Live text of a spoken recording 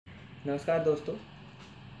नमस्कार दोस्तों,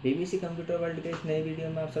 BBC computer world के इस नए वीडियो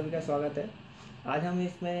में आप सभी का स्वागत है। आज हम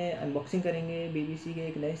इसमें अनबॉक्सिंग करेंगे बीबीसी के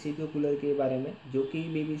एक नए सीपीयू कूलर के बारे में, जो कि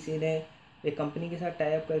बीबीसी ने एक कंपनी के साथ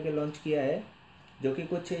टाई अप करके लॉन्च किया है, जो कि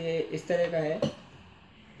कुछ इस तरह का है।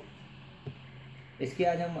 इसकी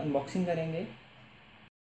आज हम अनबॉक्सिंग करेंगे।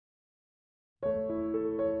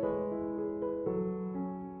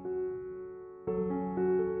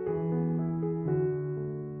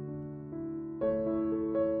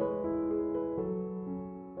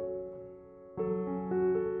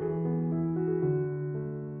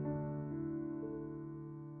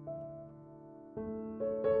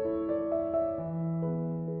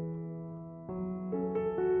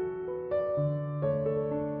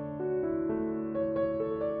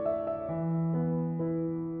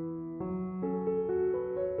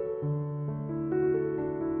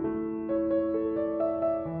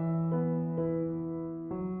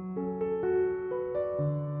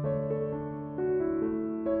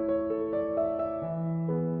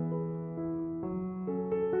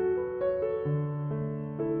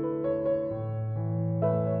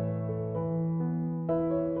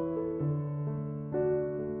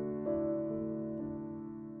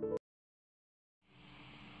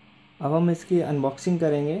 अब हम इसकी अनबॉक्सिंग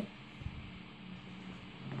करेंगे।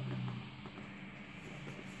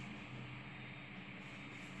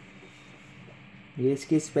 ये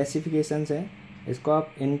इसकी स्पेसिफिकेशंस हैं। इसको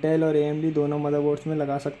आप इंटेल और AMD दोनों मदरबोर्ड्स में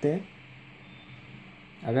लगा सकते हैं।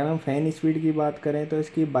 अगर हम फ़ैन स्पीड की बात करें तो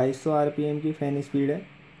इसकी 2200 RPM की फ़ैन स्पीड है।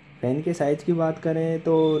 फ़ैन के साइज़ की बात करें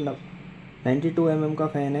तो 92 mm का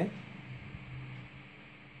फ़ैन है।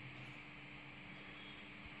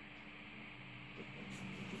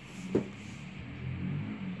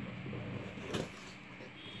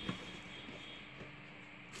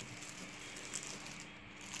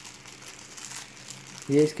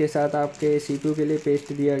 ये इसके साथ आपके CPU के लिए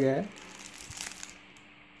पेस्ट दिया गया है।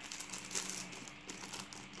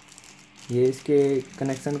 ये इसके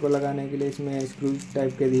कनेक्शन को लगाने के लिए इसमें स्क्रूज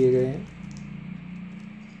टाइप के दिए गए हैं।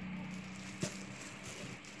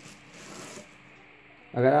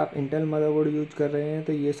 अगर आप इंटेल मदरबोर्ड यूज कर रहे हैं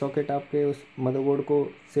तो ये सॉकेट आपके उस मदरबोर्ड को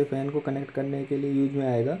से फ़ैन को कनेक्ट करने के लिए यूज में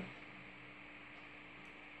आएगा।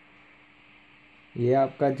 ये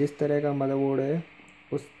आपका जिस तरह का मदरबोर्ड है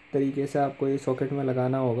उस तरीके से आपको ये सॉकेट में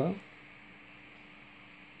लगाना होगा।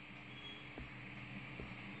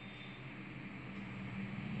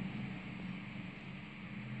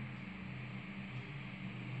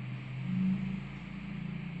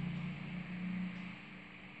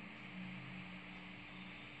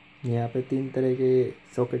 यहाँ पे 3 तरह के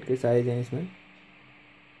सॉकेट के साइज हैं इसमें।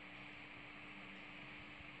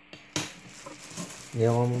 ये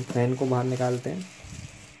हम फैन को बाहर निकालते हैं।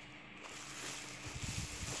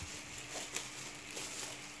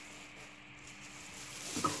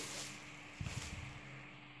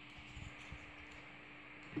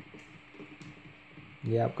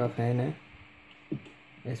 ये आपका फ़ैन है।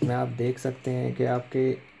 इसमें आप देख सकते हैं कि आपके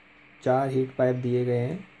 4 हीट पाइप दिए गए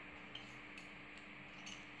हैं।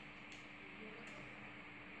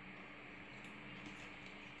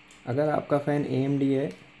 अगर आपका फ़ैन AMD है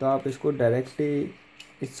तो आप इसको डायरेक्टली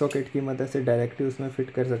इस सॉकेट की मदद से डायरेक्टली उसमें फ़िट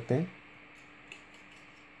कर सकते हैं।